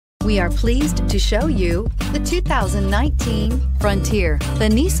We are pleased to show you the 2019 Frontier. The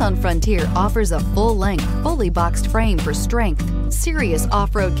Nissan Frontier offers a full-length, fully boxed frame for strength, serious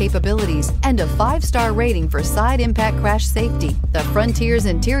off-road capabilities, and a 5-star rating for side impact crash safety. The Frontier's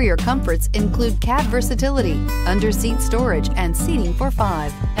interior comforts include cab versatility, under-seat storage, and seating for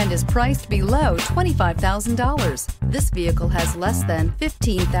 5, and is priced below $25,000. This vehicle has less than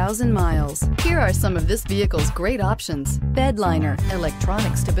 15,000 miles. Here are some of this vehicle's great options: bed liner,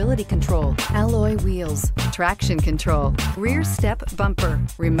 electronic stability control, alloy wheels, traction control, rear step bumper,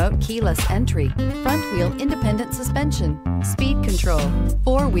 remote keyless entry, front wheel independent suspension, speed control,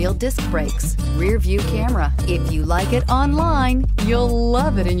 4-wheel disc brakes, rear view camera. If you like it online, you'll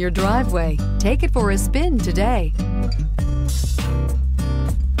love it in your driveway. Take it for a spin today.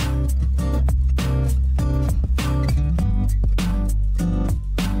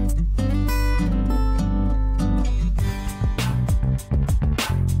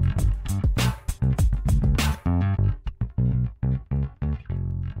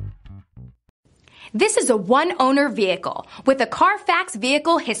 This is a one-owner vehicle with a CARFAX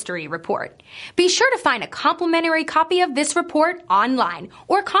Vehicle History Report. Be sure to find a complimentary copy of this report online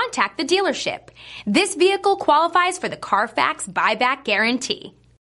or contact the dealership. This vehicle qualifies for the CARFAX Buyback Guarantee.